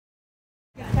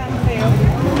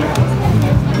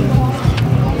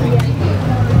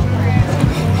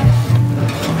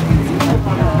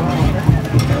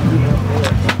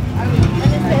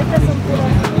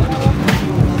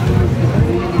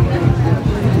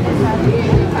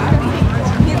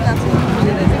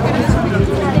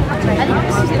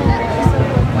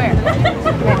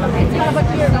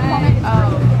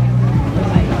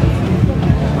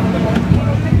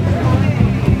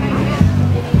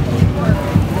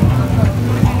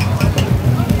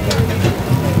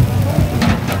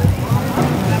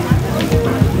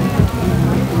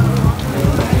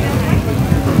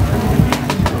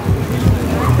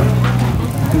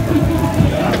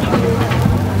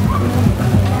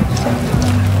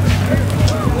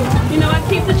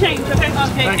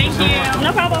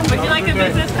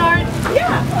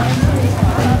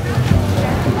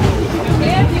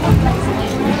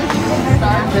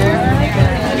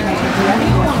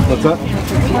What's up?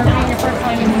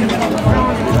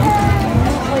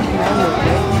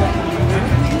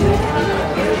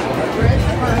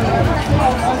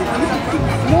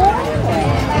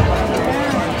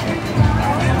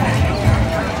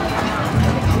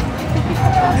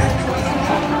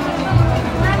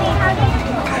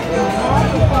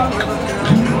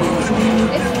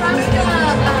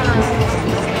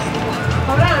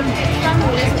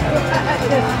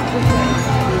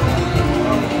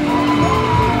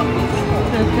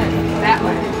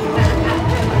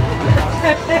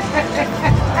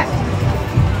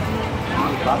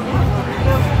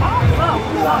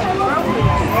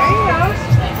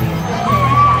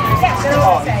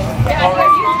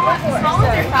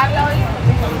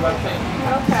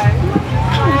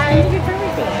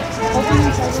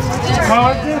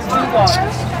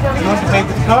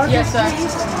 Yes, sir.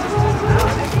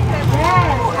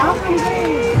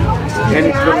 And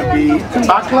it's going to be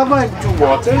baklava and 2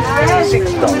 waters,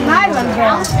 $6. Highland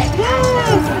girl.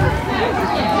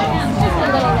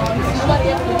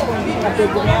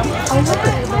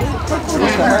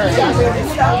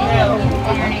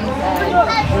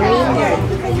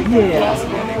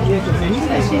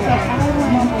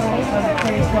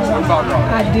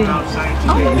 I did.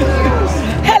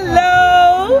 Hello.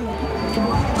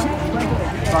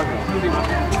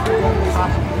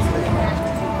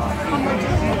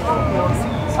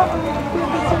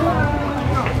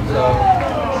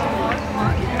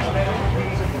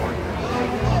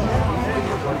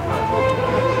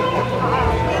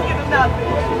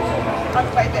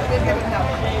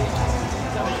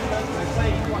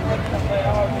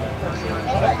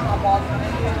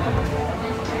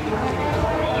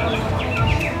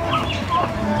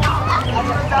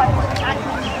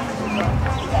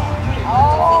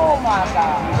 Oh my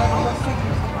God.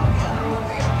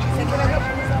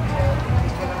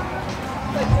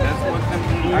 That's one thing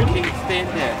I can't stand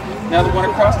that. Now the one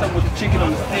across them with the chicken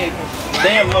on the stick,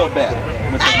 they a little better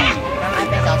with the meat. I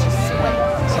think I'll just swing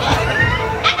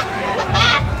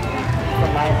for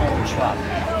my own truck.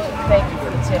 Thank you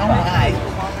for the tip. Oh my.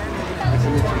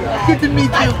 Good to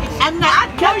meet you. I'm not.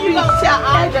 How you gonna tell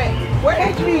Andre? Where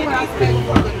did you meet Andre?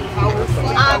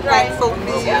 Andre.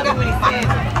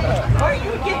 Where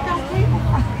you get those people?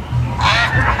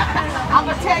 I'm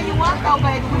gonna tell you what though,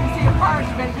 baby. When you see a purse,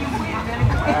 you better get with it.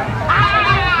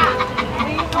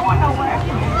 He ain't going nowhere.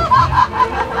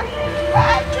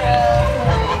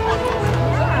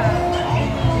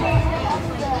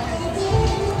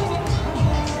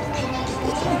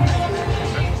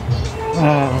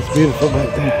 Ah, it's beautiful back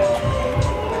there.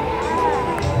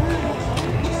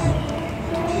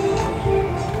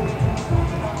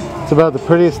 It's about the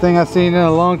prettiest thing I've seen in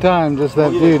a long time, just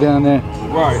that view down there.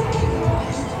 Right.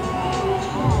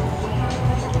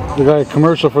 Look like a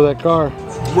commercial for that car.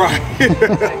 Right.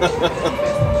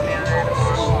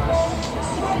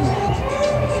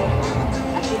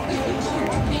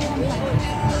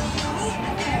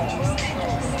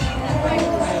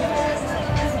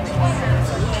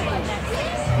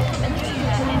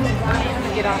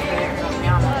 Get off there.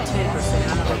 I'm on 10%.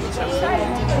 I'm going to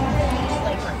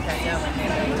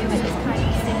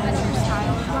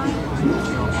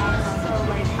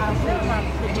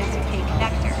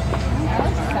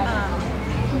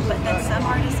but then some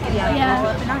artists get blow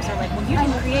up in arms. They're like, well, you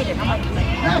didn't create it. I'm like,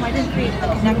 no, I didn't create the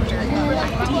connector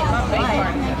idea, but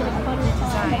the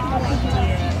design idea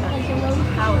of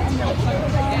how it's built.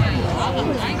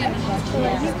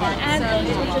 And so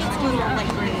just do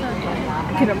like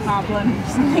Get a poplin.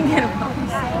 get a poplin.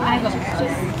 I go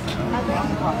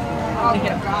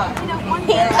get a frog.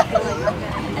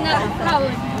 Another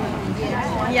probably.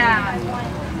 Yeah.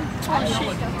 Oh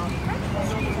shit.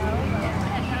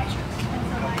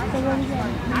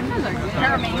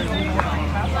 They're amazing.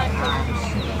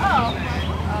 Oh.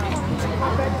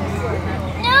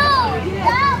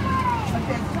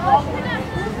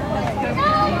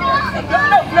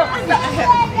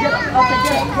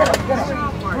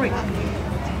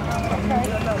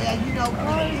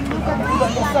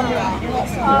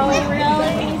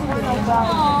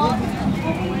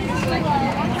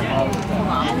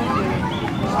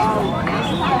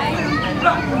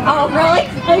 Oh, really?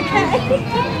 Okay.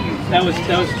 That was 4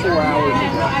 hours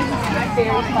ago.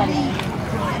 Very funny.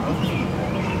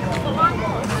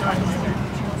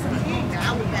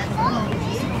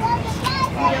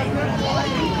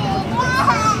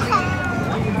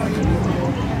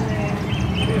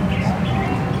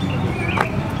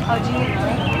 Oh, do you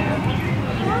really?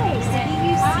 Nice. Do you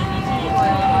use CBD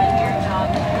oil on your job?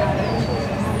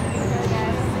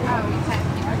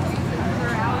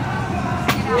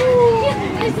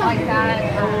 It's like that.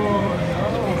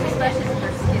 Especially if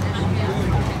your skin is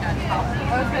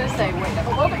I was going to say, wait, a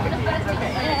little bit confused.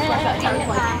 Okay. It's like that time,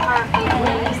 like, are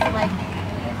ways like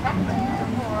effective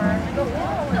or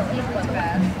what's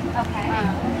bad? Okay.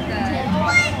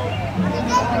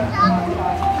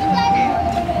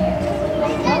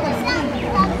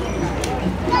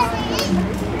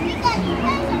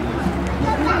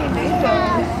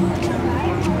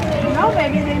 No,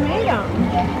 baby, they made them.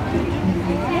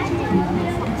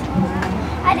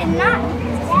 I did not.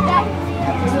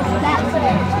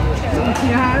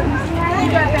 Yeah. You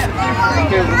got that.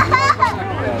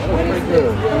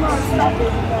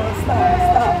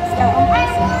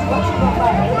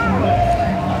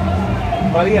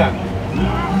 Maria.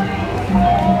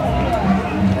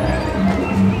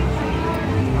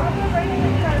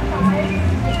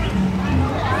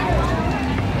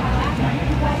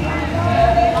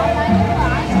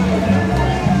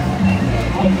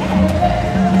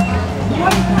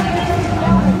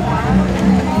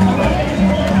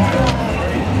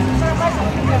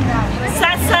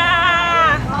 Sasa!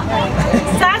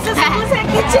 Sasa, saan mo sa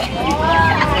kitchen?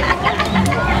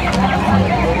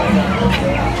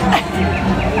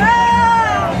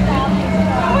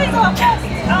 Who is our post?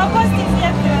 Our post is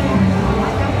here.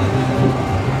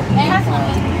 Has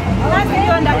to be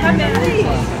on the camera.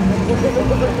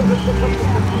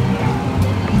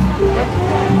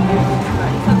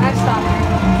 Next stop.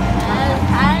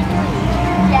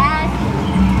 Dad.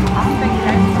 I don't think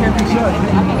that's going to be good.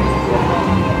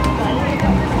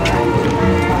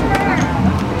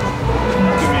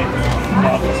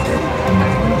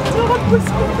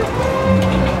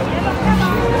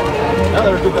 Now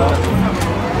they're good guys.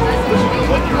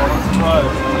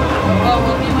 Well,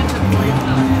 when we went to the police,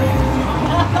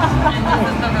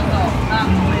 that's the result, not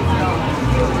police at all.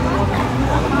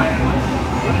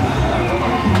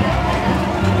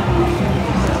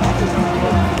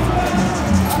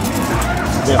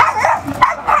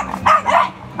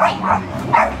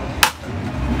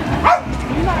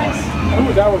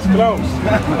 Ooh, that was close.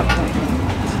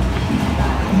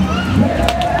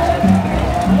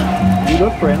 You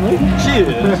look friendly. She is.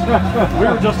 We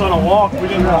were just on a walk. We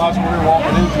didn't realize what we were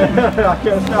walking into. I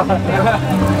guess not.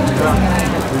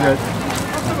 We're good.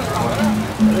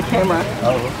 The camera.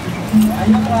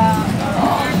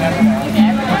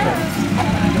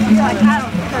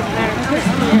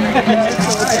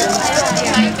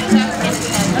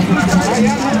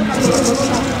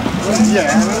 Yeah,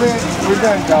 I mean, we've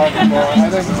done golf before. I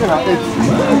think, you know,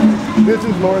 this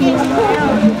is more than enough.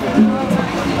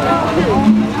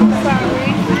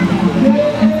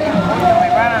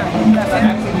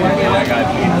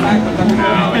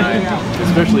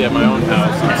 Especially at my own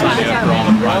house, I'm signing up for all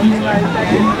the projects.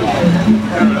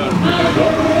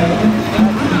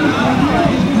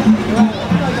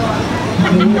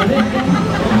 Like,